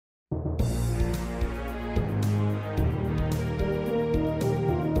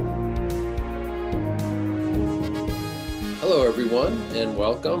Hello, everyone, and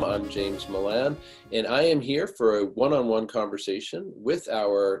welcome. I'm James Milan, and I am here for a one-on-one conversation with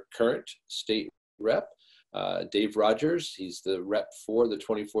our current state rep, Dave Rogers. He's the rep for the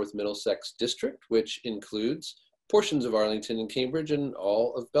 24th Middlesex District, which includes portions of Arlington and Cambridge and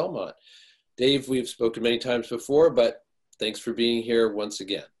all of Belmont. Dave, we've spoken many times before, but thanks for being here once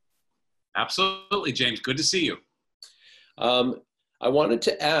again. Absolutely, James. Good to see you. I wanted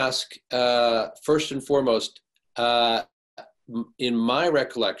to ask, first and foremost, in my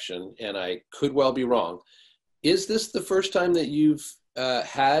recollection, and I could well be wrong, is this the first time that you've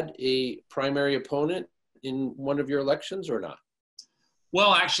had a primary opponent in one of your elections or not?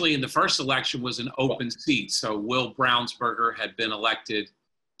 Well, actually, in the first election was an open seat. So Will Brownsberger had been elected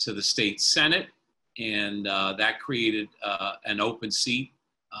to the state Senate, and that created an open seat.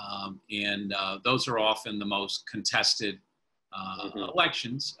 Those are often the most contested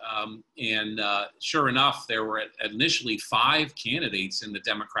elections. Sure enough, there were initially 5 candidates in the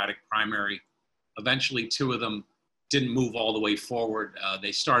Democratic primary. Eventually, 2 of them didn't move all the way forward.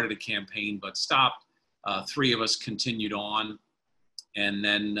 They started a campaign but stopped. 3 of us continued on. And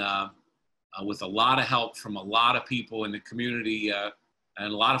then with a lot of help from a lot of people in the community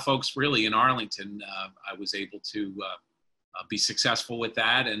and a lot of folks really in Arlington, I was able to be successful with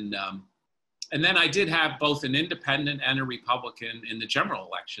that. And then I did have both an independent and a Republican in the general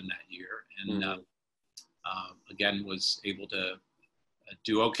election that year. And again, was able to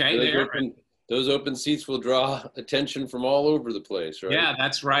do okay there. Those open seats will draw attention from all over the place, right? Yeah,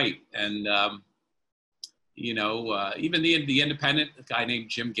 that's right. And, even the independent, a guy named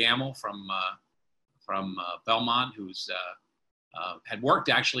Jim Gamble from Belmont, who's had worked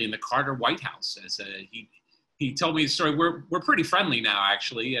actually in the Carter White House. He told me the story. We're pretty friendly now,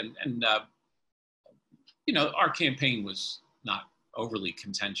 actually. And our campaign was not overly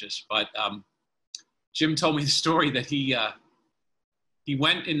contentious, but Jim told me the story that he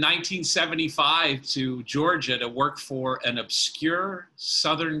went in 1975 to Georgia to work for an obscure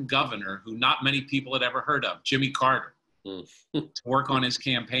Southern governor who not many people had ever heard of, Jimmy Carter, to work on his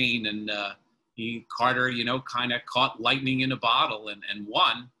campaign. And Carter, kind of caught lightning in a bottle and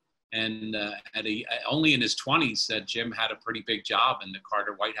won. And only in his 20s said Jim had a pretty big job in the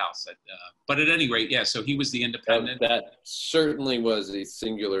Carter White House. But at any rate, yeah, so he was the independent. That certainly was a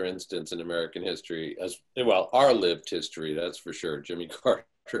singular instance in American history, as well, our lived history, that's for sure, Jimmy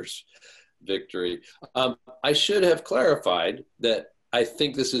Carter's victory. I should have clarified that I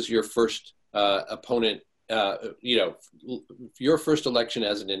think this is your first opponent, your first election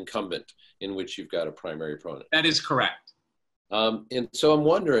as an incumbent in which you've got a primary opponent. That is correct. And so I'm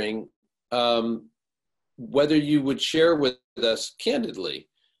wondering whether you would share with us candidly,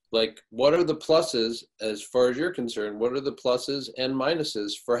 like, what are the pluses, as far as you're concerned, what are the pluses and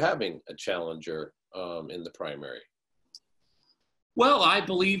minuses for having a challenger in the primary? Well, I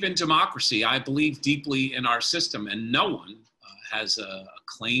believe in democracy. I believe deeply in our system, and no one has a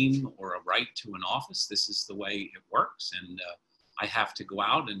claim or a right to an office. This is the way it works. And I have to go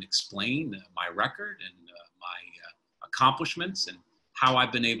out and explain my record and my accomplishments and how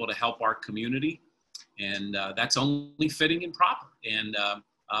I've been able to help our community. And that's only fitting and proper. And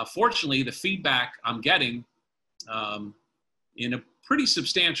fortunately, the feedback I'm getting in a pretty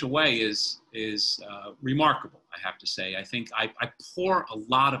substantial way is remarkable, I have to say. I think I pour a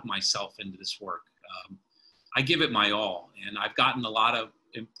lot of myself into this work. I give it my all, and I've gotten a lot of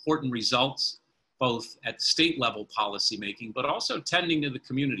important results, both at the state level policymaking, but also tending to the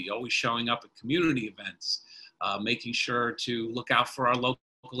community, always showing up at community events, making sure to look out for our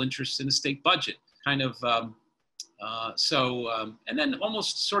local interests in the state budget, and then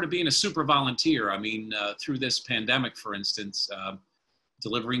almost sort of being a super volunteer. I mean, through this pandemic, for instance,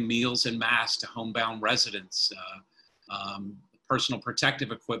 delivering meals en masse to homebound residents, personal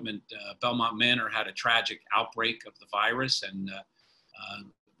protective equipment. Belmont Manor had a tragic outbreak of the virus, and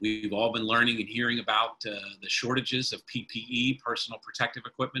we've all been learning and hearing about the shortages of PPE, personal protective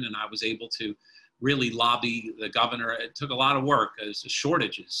equipment, and I was able to really lobby the governor. It took a lot of work as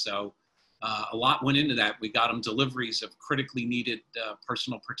shortages. So a lot went into that. We got them deliveries of critically needed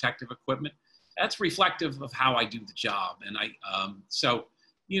personal protective equipment. That's reflective of how I do the job. And I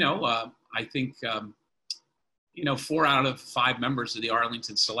think, 4 out of 5 members of the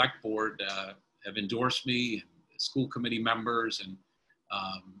Arlington Select Board have endorsed me, and school committee members and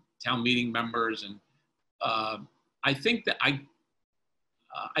town meeting members. And I think that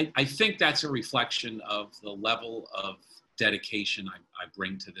I think that's a reflection of the level of dedication I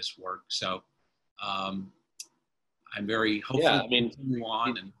bring to this work. So I'm very hopeful to continue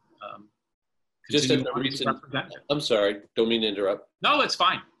on and just at the recent, I'm sorry, don't mean to interrupt. No, it's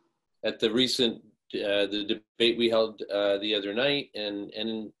fine. At the recent the debate we held the other night,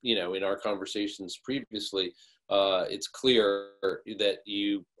 and you know, in our conversations previously, it's clear that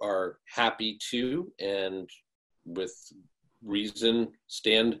you are happy to, and with reason,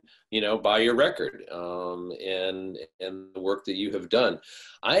 stand, you know, by your record, and the work that you have done.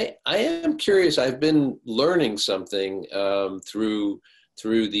 I am curious. I've been learning something through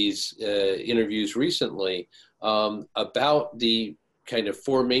these interviews recently about the kind of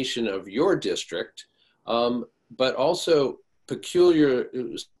formation of your district, but also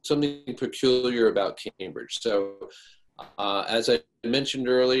something peculiar about Cambridge. So as I mentioned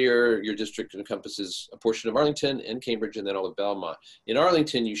earlier, your district encompasses a portion of Arlington and Cambridge, and then all of Belmont. In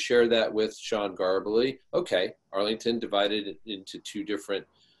Arlington, you share that with Sean Garbely. Okay, Arlington divided into two different,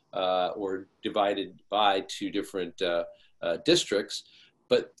 or divided by two different districts,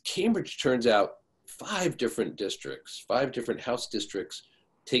 but Cambridge turns out 5 different districts, 5 different House districts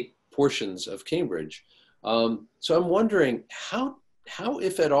take portions of Cambridge. So I'm wondering how,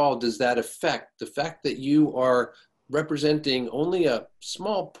 if at all, does that affect the fact that you are representing only a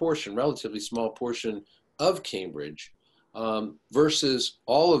small portion, relatively small portion of Cambridge, versus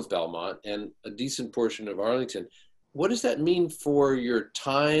all of Belmont and a decent portion of Arlington? What does that mean for your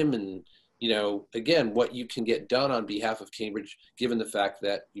time and, you know, again, what you can get done on behalf of Cambridge, given the fact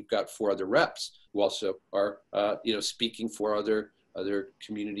that you've got 4 other reps who also are, you know, speaking for other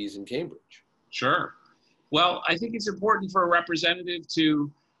communities in Cambridge? Sure. Well, I think it's important for a representative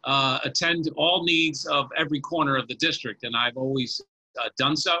to attend to all needs of every corner of the district, and I've always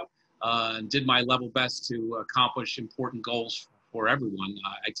done so and did my level best to accomplish important goals for everyone.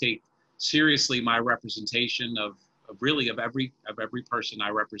 I take seriously my representation of every person I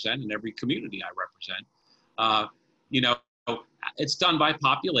represent and every community I represent. You know, it's done by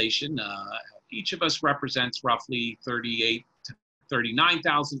population. Each of us represents roughly 38 to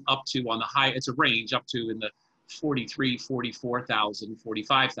 39,000, up to, on the high, it's a range, up to in the 43, 44,000,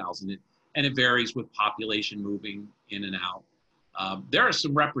 45,000, and it varies with population moving in and out. There are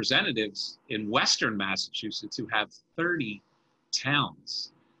some representatives in Western Massachusetts who have 30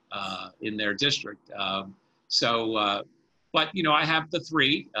 towns in their district. But, you know, I have the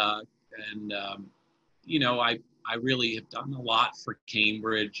 3, and, you know, I really have done a lot for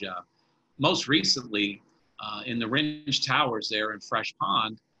Cambridge. Most recently, in the Ringe Towers there in Fresh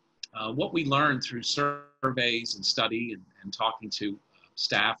Pond, what we learned through surveys and study and talking to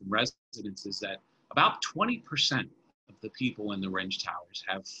staff and residents is that about 20% of the people in the Ringe Towers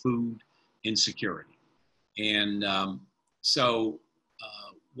have food insecurity. And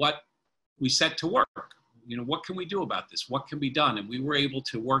what we set to work, you know, what can we do about this? What can be done? And we were able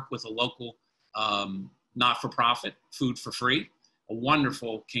to work with a local not-for-profit, Food for Free, a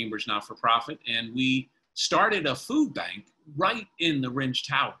wonderful Cambridge not-for-profit, and we started a food bank right in the Ringe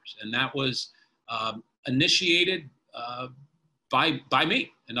Towers, and that was initiated by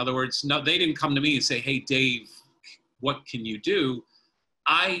me. In other words, no, they didn't come to me and say, "Hey, Dave, what can you do?"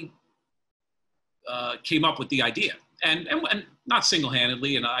 I came up with the idea, and not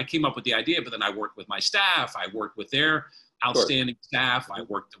single-handedly, and I came up with the idea, but then I worked with my staff, I worked with their outstanding staff, I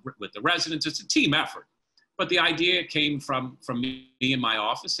worked with the residents. It's a team effort. But the idea came from me in my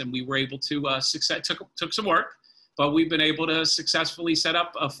office, and we were able to took some work, but we've been able to successfully set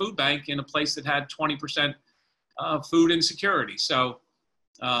up a food bank in a place that had 20% food insecurity. So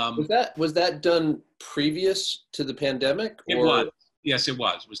was that done previous to the pandemic? It was. Yes, it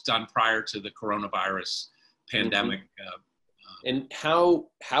was. It was done prior to the coronavirus pandemic. Mm-hmm. And how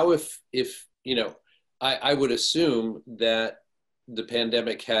if you know, I would assume that the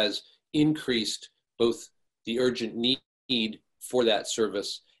pandemic has increased both the urgent need for that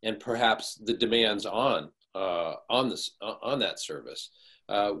service and perhaps the demands on that service.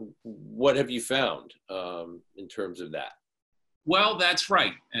 What have you found in terms of that? Well, that's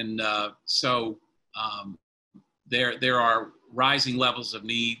right, and there are rising levels of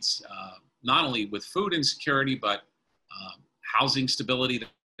needs, not only with food insecurity, but housing stability.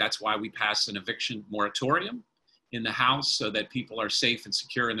 That's why we passed an eviction moratorium in the House so that people are safe and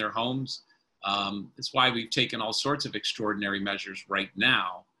secure in their homes. It's why we've taken all sorts of extraordinary measures right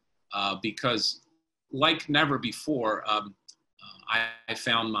now, because like never before, I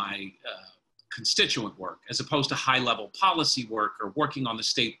found my constituent work, as opposed to high-level policy work or working on the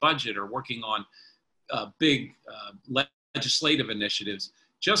state budget or working on big legislative initiatives,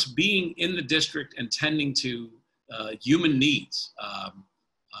 just being in the district and tending to human needs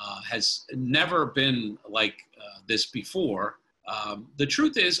has never been like this before. The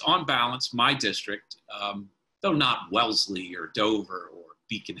truth is, on balance, my district, though not Wellesley or Dover or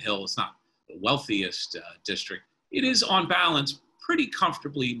Beacon Hill, it's not the wealthiest district, it is on balance pretty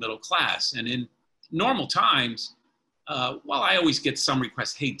comfortably middle class. And in normal times, well, I always get some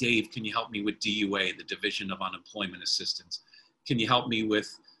requests. Hey, Dave, can you help me with DUA, the Division of Unemployment Assistance? Can you help me with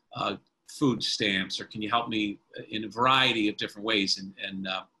food stamps, or can you help me in a variety of different ways? And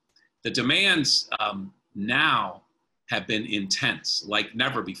the demands now have been intense, like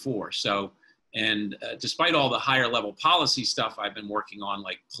never before. So, and despite all the higher level policy stuff I've been working on,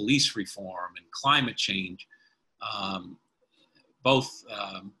 like police reform and climate change, both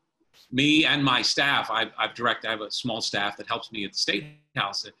me and my staff, I have a small staff that helps me at the State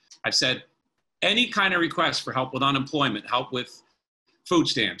House. I've said, any kind of request for help with unemployment, help with food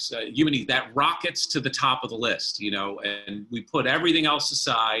stamps, that rockets to the top of the list, you know, and we put everything else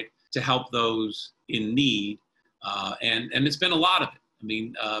aside to help those in need. And it's been a lot of it. I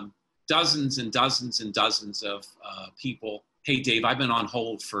mean, dozens and dozens and dozens of people. Hey, Dave, I've been on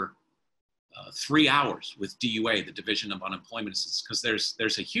hold for 3 hours with DUA, the Division of Unemployment Assistance, because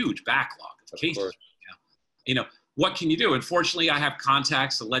there's a huge backlog of cases. You know, what can you do? Unfortunately, I have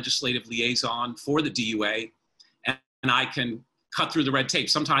contacts, the legislative liaison for the DUA, and I can cut through the red tape.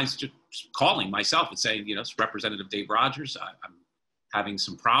 Sometimes just calling myself and saying, you know, it's Representative Dave Rogers. I'm having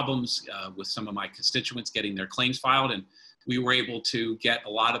some problems with some of my constituents getting their claims filed, and we were able to get a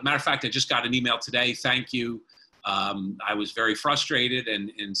lot of, matter of fact, I just got an email today. Thank you. I was very frustrated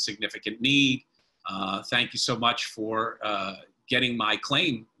and in significant need. Thank you so much for getting my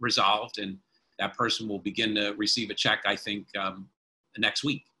claim resolved, and that person will begin to receive a check, I think, next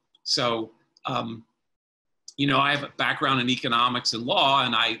week. So, you know, I have a background in economics and law,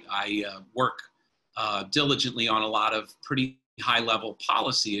 and I work diligently on a lot of pretty high-level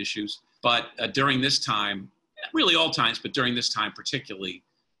policy issues. But during this time, really all times, but during this time particularly,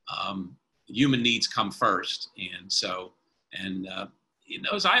 human needs come first. And so, you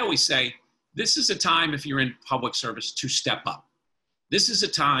know, as I always say, this is a time, if you're in public service, to step up. This is a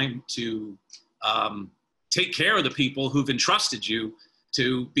time to take care of the people who've entrusted you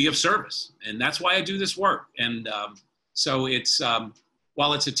to be of service. And that's why I do this work. And so it's,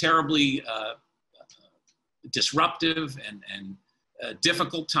 while it's a terribly disruptive and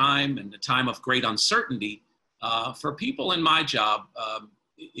difficult time, and a time of great uncertainty, for people in my job,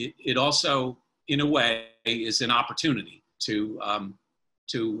 it also, in a way, is an opportunity to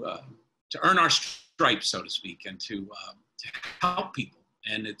earn our stripes, so to speak, and to help people.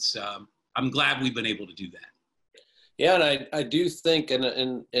 And it's, I'm glad we've been able to do that. Yeah, and I do think, and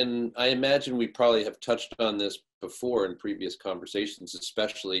I imagine we probably have touched on this before in previous conversations,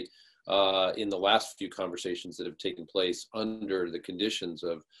 especially in the last few conversations that have taken place under the conditions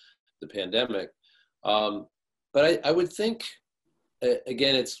of the pandemic. But I would think,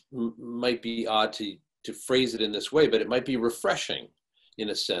 again, it's might be odd to phrase it in this way, but it might be refreshing, in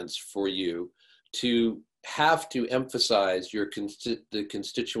a sense, for you to have to emphasize the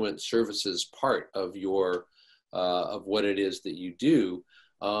constituent services part of your of what it is that you do,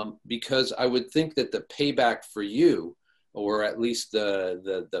 because I would think that the payback for you, or at least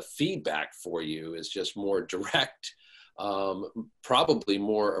the feedback for you, is just more direct, probably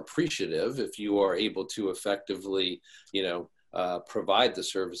more appreciative if you are able to effectively, you know, provide the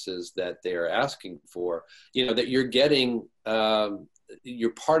services that they're asking for, you know, that you're getting,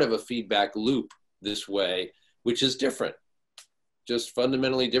 you're part of a feedback loop this way, which is different, just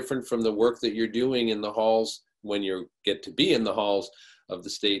fundamentally different from the work that you're doing in the halls when you get to be in the halls of the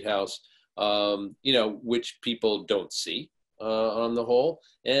State House, you know, which people don't see on the whole,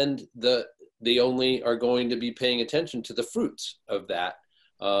 and they only are going to be paying attention to the fruits of that,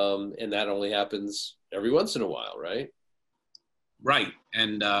 and that only happens every once in a while, right? Right,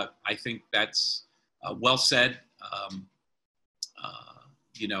 and I think that's well said.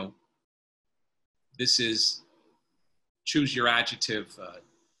 You know, this is, choose your adjective,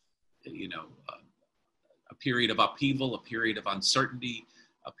 you know, a period of upheaval, a period of uncertainty,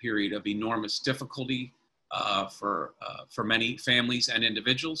 a period of enormous difficulty for many families and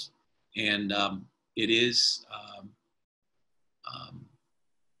individuals. And it is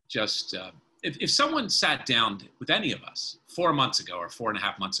just, if someone sat down with any of us 4 months ago or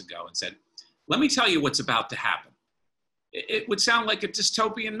 4.5 months ago and said, let me tell you what's about to happen, it would sound like a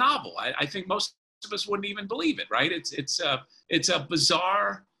dystopian novel. I think most of us wouldn't even believe it, right? It's a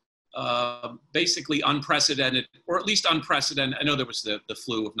bizarre, basically unprecedented, or at least unprecedented. I know there was the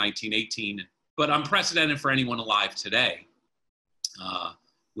flu of 1918, but unprecedented for anyone alive today,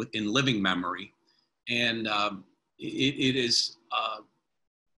 within living memory. And it is,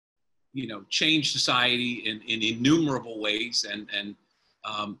 you know, changed society in innumerable ways. And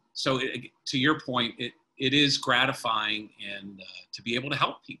so to your point, it is gratifying and to be able to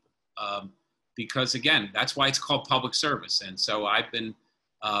help people. Because again, that's why it's called public service. And so I've been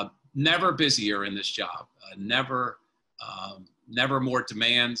never busier in this job, never more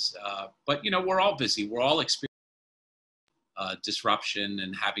demands. But, we're all busy. We're all experiencing disruption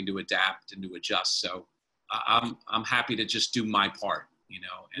and having to adapt and to adjust. So I'm happy to just do my part,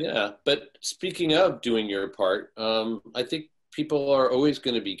 Yeah, but speaking of doing your part, I think people are always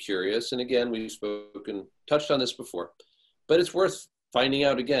going to be curious. And again, we've touched on this before, but it's worth finding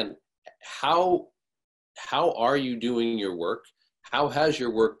out again. How are you doing your work? How has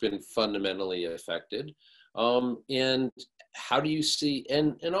your work been fundamentally affected? And how do you see,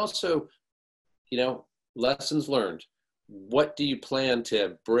 and also, lessons learned. What do you plan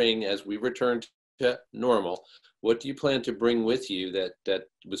to bring as we return to normal? What do you plan to bring with you that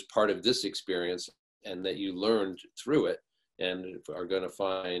was part of this experience and that you learned through it and are going to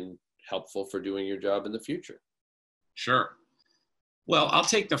find helpful for doing your job in the future? Sure. Well, I'll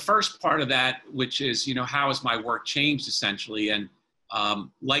take the first part of that, which is, how has my work changed essentially? And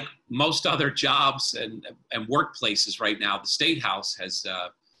like most other jobs and workplaces right now, the State House has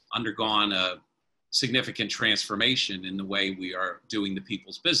undergone a significant transformation in the way we are doing the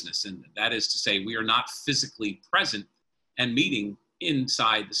people's business. And that is to say, we are not physically present and meeting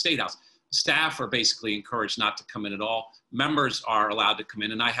inside the State House. Staff are basically encouraged not to come in at all. Members are allowed to come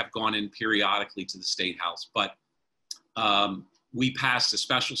in, and I have gone in periodically to the State House, but we passed a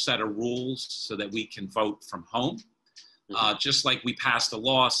special set of rules so that we can vote from home, just like we passed a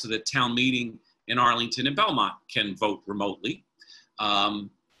law so that town meeting in Arlington and Belmont can vote remotely.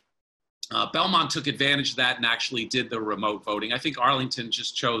 Belmont took advantage of that and actually did the remote voting. I think Arlington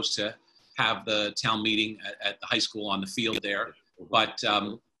just chose to have the town meeting at the high school on the field there. But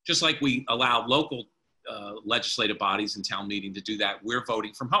just like we allow local legislative bodies and town meeting to do that, we're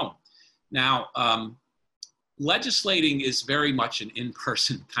voting from home. Now, legislating is very much an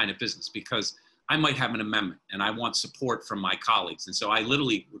in-person kind of business because I might have an amendment and I want support from my colleagues. And so I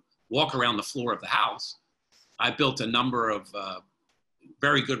literally walk around the floor of the House. I built a number of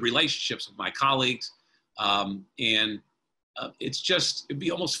very good relationships with my colleagues. It'd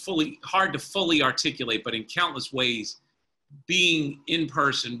be almost hard to fully articulate, but in countless ways, being in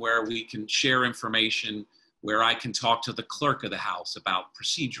person where we can share information, where I can talk to the clerk of the House about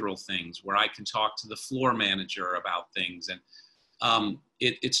procedural things, where I can talk to the floor manager about things. And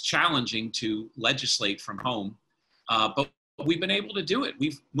it's challenging to legislate from home, but we've been able to do it.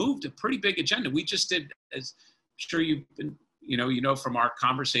 We've moved a pretty big agenda. We just did, as I'm sure you've been, from our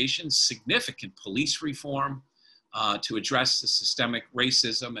conversations, significant police reform to address the systemic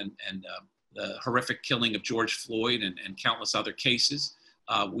racism and the horrific killing of George Floyd and countless other cases.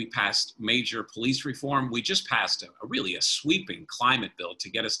 We passed major police reform. We just passed a sweeping climate bill to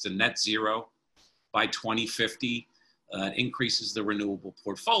get us to net zero by 2050, increases the renewable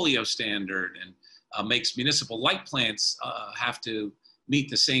portfolio standard and makes municipal light plants have to meet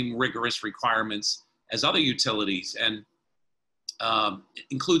the same rigorous requirements as other utilities, and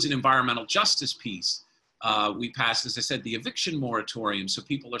includes an environmental justice piece. We passed, as I said, the eviction moratorium so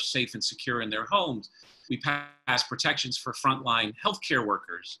people are safe and secure in their homes. We passed protections for frontline healthcare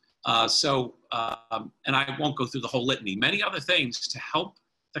workers. And I won't go through the whole litany, many other things to help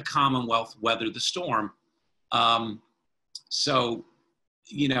the Commonwealth weather the storm.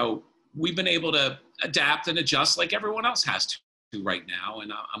 We've been able to adapt and adjust like everyone else has to right now.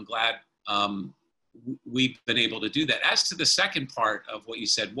 And I'm glad we've been able to do that. As to the second part of what you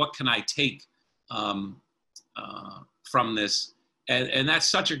said, what can I take from this? And that's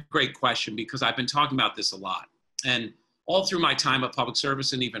such a great question because I've been talking about this a lot. And all through my time of public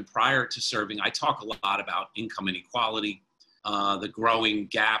service and even prior to serving, I talk a lot about income inequality, the growing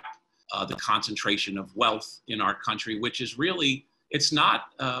gap, the concentration of wealth in our country, which is really, it's not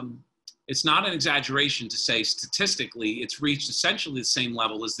an exaggeration to say statistically it's reached essentially the same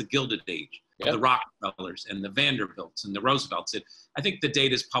level as the Gilded Age. Yep. The Rockefellers and the Vanderbilts and the Roosevelts. I think the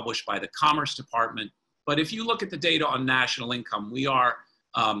data is published by the Commerce Department. But if you look at the data on national income, we are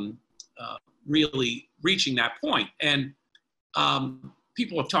really reaching that point. And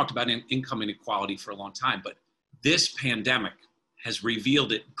people have talked about income inequality for a long time, but this pandemic has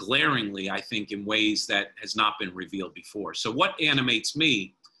revealed it glaringly, I think, in ways that has not been revealed before. So what animates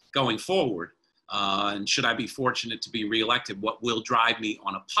me going forward, and should I be fortunate to be reelected, what will drive me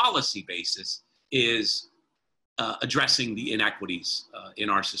on a policy basis is addressing the inequities in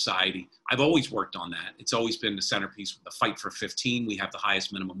our society. I've always worked on that. It's always been the centerpiece of the fight for 15. We have the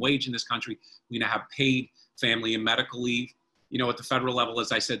highest minimum wage in this country. We now have paid family and medical leave. At the federal level,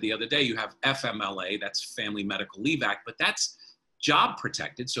 as I said the other day, you have FMLA, that's Family Medical Leave Act, but that's job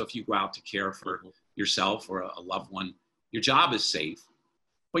protected. So if you go out to care for yourself or a loved one, your job is safe,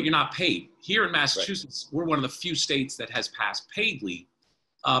 but you're not paid. Here in Massachusetts, We're one of the few states that has passed paid leave.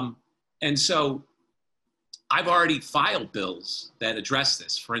 And so I've already filed bills that address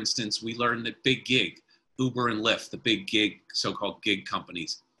this. For instance, we learned that big gig, Uber and Lyft, the big gig, so-called gig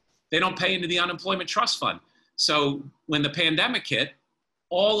companies, they don't pay into the unemployment trust fund. So when the pandemic hit,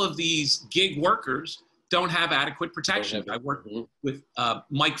 all of these gig workers don't have adequate protection. I worked with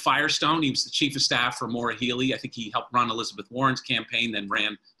Mike Firestone. He was the chief of staff for Maura Healey. I think he helped run Elizabeth Warren's campaign, then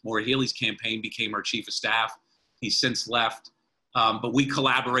ran Maura Healey's campaign, became our chief of staff. He's since left. But we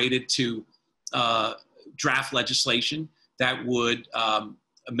collaborated to draft legislation that would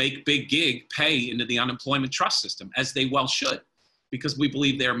make big gig pay into the unemployment trust system, as they well should, because we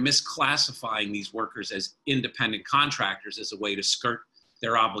believe they're misclassifying these workers as independent contractors as a way to skirt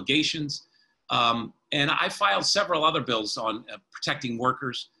their obligations. And I filed several other bills on protecting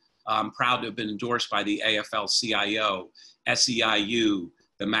workers. I'm proud to have been endorsed by the AFL-CIO, SEIU,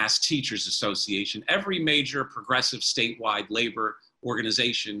 the Mass Teachers Association. Every major progressive statewide labor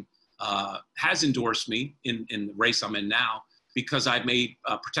organization has endorsed me in the race I'm in now, because I've made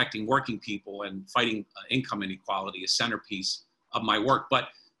protecting working people and fighting income inequality a centerpiece of my work. But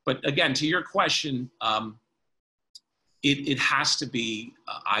again, to your question, it has to be,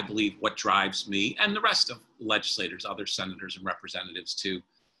 I believe, what drives me and the rest of legislators, other senators and representatives to,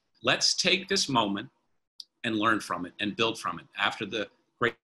 let's take this moment and learn from it and build from it. After the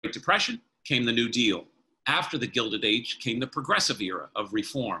Great Depression came the New Deal. After the Gilded Age came the progressive era of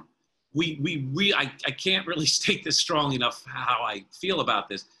reform. I can't really state this strongly enough how I feel about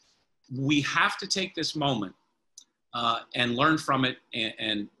this. We have to take this moment and learn from it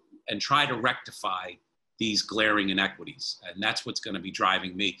and try to rectify these glaring inequities. And that's what's going to be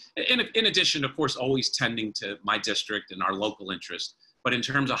driving me. In addition, of course, always tending to my district and our local interest. But in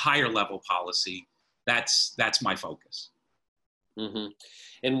terms of higher level policy, that's my focus. Mm-hmm.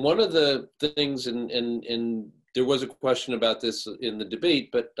 And one of the things, and there was a question about this in the debate,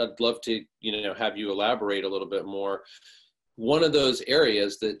 but I'd love to, have you elaborate a little bit more. One of those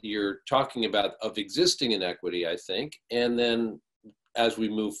areas that you're talking about of existing inequity, I think, and then as we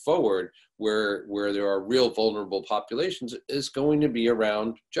move forward, where there are real vulnerable populations, is going to be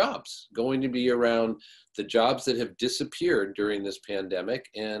around jobs, going to be around the jobs that have disappeared during this pandemic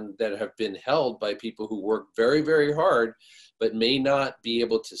and that have been held by people who work very, very hard, but may not be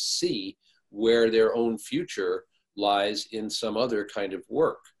able to see where their own future lies in some other kind of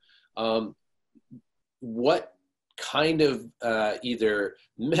work. What kind of either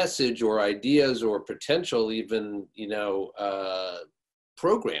message or ideas or potential even,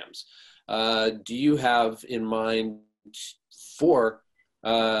 programs do you have in mind for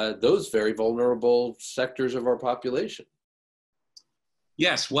those very vulnerable sectors of our population?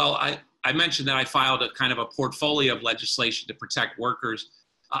 Yes, well, I mentioned that I filed a kind of a portfolio of legislation to protect workers.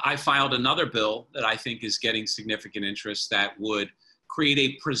 I filed another bill that I think is getting significant interest that would create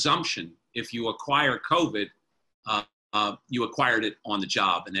a presumption if you acquire COVID, you acquired it on the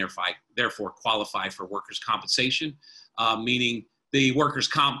job and therefore qualify for workers' compensation, meaning the workers'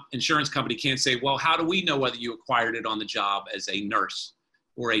 insurance company can't say, well, how do we know whether you acquired it on the job as a nurse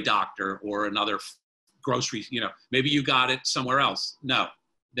or a doctor or another grocery, maybe you got it somewhere else. No,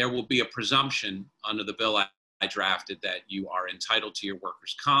 there will be a presumption under the bill I drafted that you are entitled to your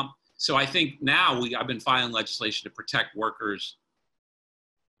workers' comp. So I think now I've been filing legislation to protect workers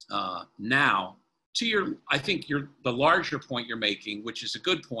now. I think the larger point you're making, which is a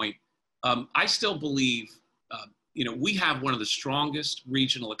good point, I still believe, we have one of the strongest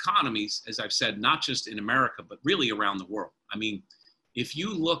regional economies, as I've said, not just in America, but really around the world. I mean, if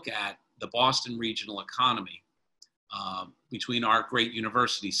you look at the Boston regional economy, between our great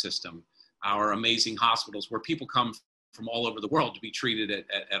university system, our amazing hospitals, where people come from all over the world to be treated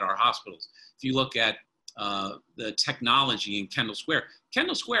at our hospitals. If you look at the technology in Kendall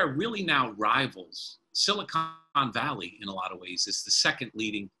Square really now rivals Silicon Valley in a lot of ways. It's the second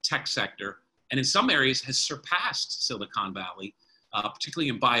leading tech sector, and in some areas has surpassed Silicon Valley, particularly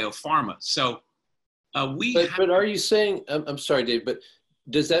in biopharma. So But are you saying, I'm sorry, Dave, but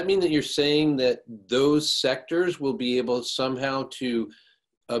does that mean that you're saying that those sectors will be able somehow to,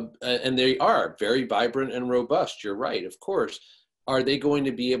 and they are very vibrant and robust, you're right, of course, are they going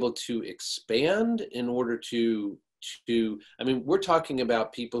to be able to expand in order to I mean, we're talking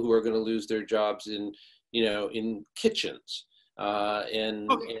about people who are going to lose their jobs in kitchens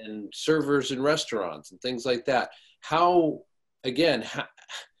and servers in restaurants and things like that. How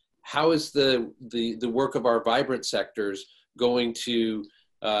is the work of our vibrant sectors going to,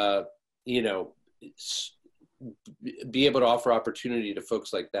 be able to offer opportunity to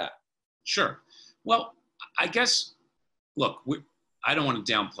folks like that? Sure. Well, I guess, look, I don't want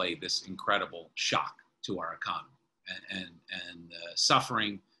to downplay this incredible shock to our economy and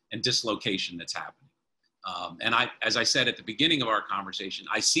suffering and dislocation that's happening. And as I said at the beginning of our conversation,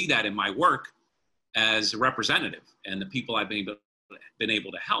 I see that in my work as a representative and the people I've been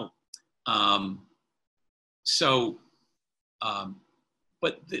able to help.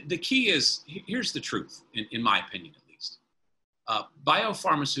 But the key is, here's the truth, in my opinion at least.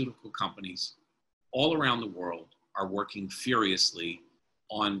 Biopharmaceutical companies all around the world are working furiously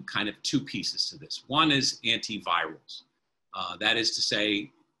on kind of two pieces to this. One is antivirals. That is to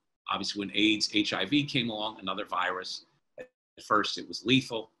say, obviously when AIDS, HIV came along, another virus, at first it was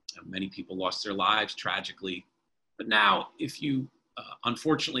lethal. Many people lost their lives tragically. But now, if you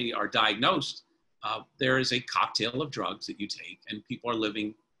unfortunately are diagnosed, there is a cocktail of drugs that you take and people are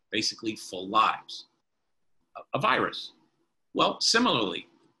living basically full lives. A virus. Well, similarly,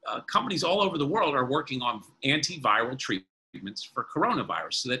 companies all over the world are working on antiviral treatments for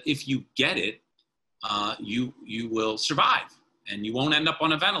coronavirus so that if you get it, you will survive and you won't end up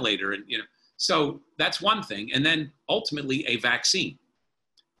on a ventilator. And, so that's one thing. And then ultimately a vaccine.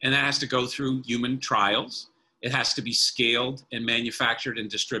 And that has to go through human trials. It has to be scaled and manufactured and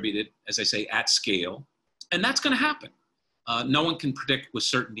distributed, as I say, at scale. And that's going to happen. No one can predict with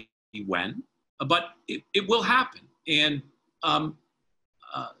certainty when, but it will happen. And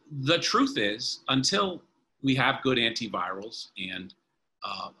the truth is, until we have good antivirals and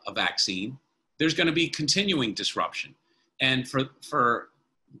a vaccine, there's going to be continuing disruption. And for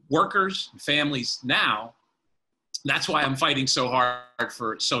workers, families now, that's why I'm fighting so hard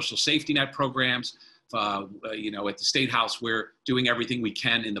for social safety net programs. At the State House, we're doing everything we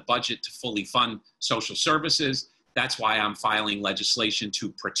can in the budget to fully fund social services. That's why I'm filing legislation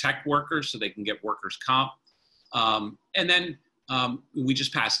to protect workers so they can get workers' comp. And then we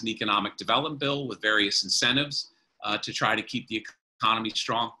just passed an economic development bill with various incentives to try to keep the economy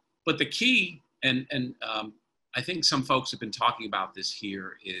strong. But the key, and I think some folks have been talking about this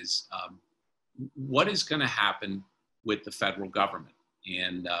here, is what is going to happen with the federal government.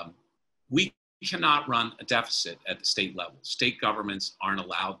 And we cannot run a deficit at the state level. State governments aren't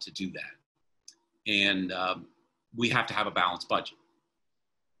allowed to do that. And we have to have a balanced budget.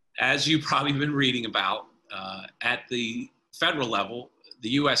 As you've probably been reading about, at the federal level, the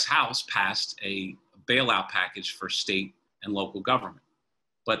US House passed a bailout package for state and local government.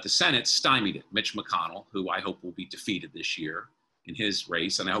 But the Senate stymied it. Mitch McConnell, who I hope will be defeated this year in his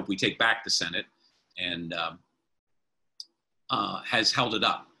race, and I hope we take back the Senate, and has held it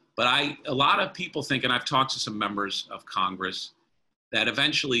up. But a lot of people think, and I've talked to some members of Congress, that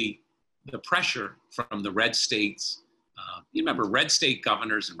eventually the pressure from the red states, you remember red state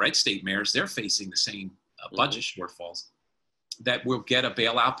governors and red state mayors, they're facing the same budget shortfalls, that we'll get a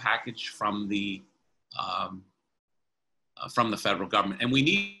bailout package from the federal government. And we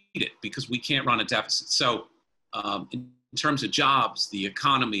need it because we can't run a deficit. So in terms of jobs, the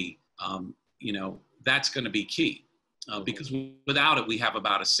economy, that's going to be key. Because without it, we have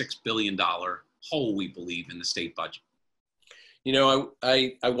about a $6 billion hole, we believe, in the state budget.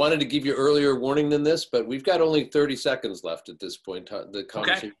 I wanted to give you earlier warning than this, but we've got only 30 seconds left at this point. The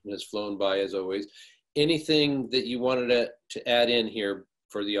conversation has flown by, as always. Anything that you wanted to add in here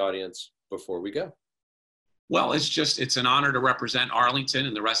for the audience before we go? Well, it's an honor to represent Arlington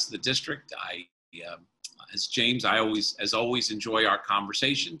and the rest of the district. As James, I always enjoy our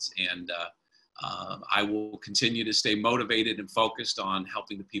conversations, and I will continue to stay motivated and focused on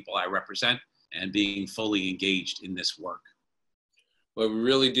helping the people I represent and being fully engaged in this work. Well, we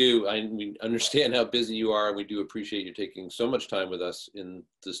really do. We understand how busy you are, and we do appreciate you taking so much time with us in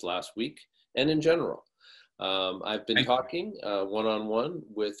this last week and in general. I've been talking one-on-one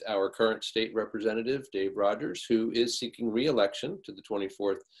with our current state representative, Dave Rogers, who is seeking re-election to the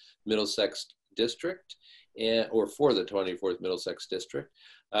 24th Middlesex District, or for the 24th Middlesex District.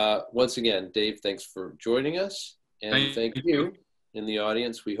 Once again, Dave, thanks for joining us. And thank you in the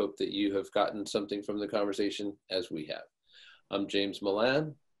audience. We hope that you have gotten something from the conversation as we have. I'm James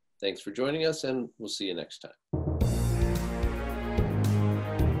Milan. Thanks for joining us, and we'll see you next time.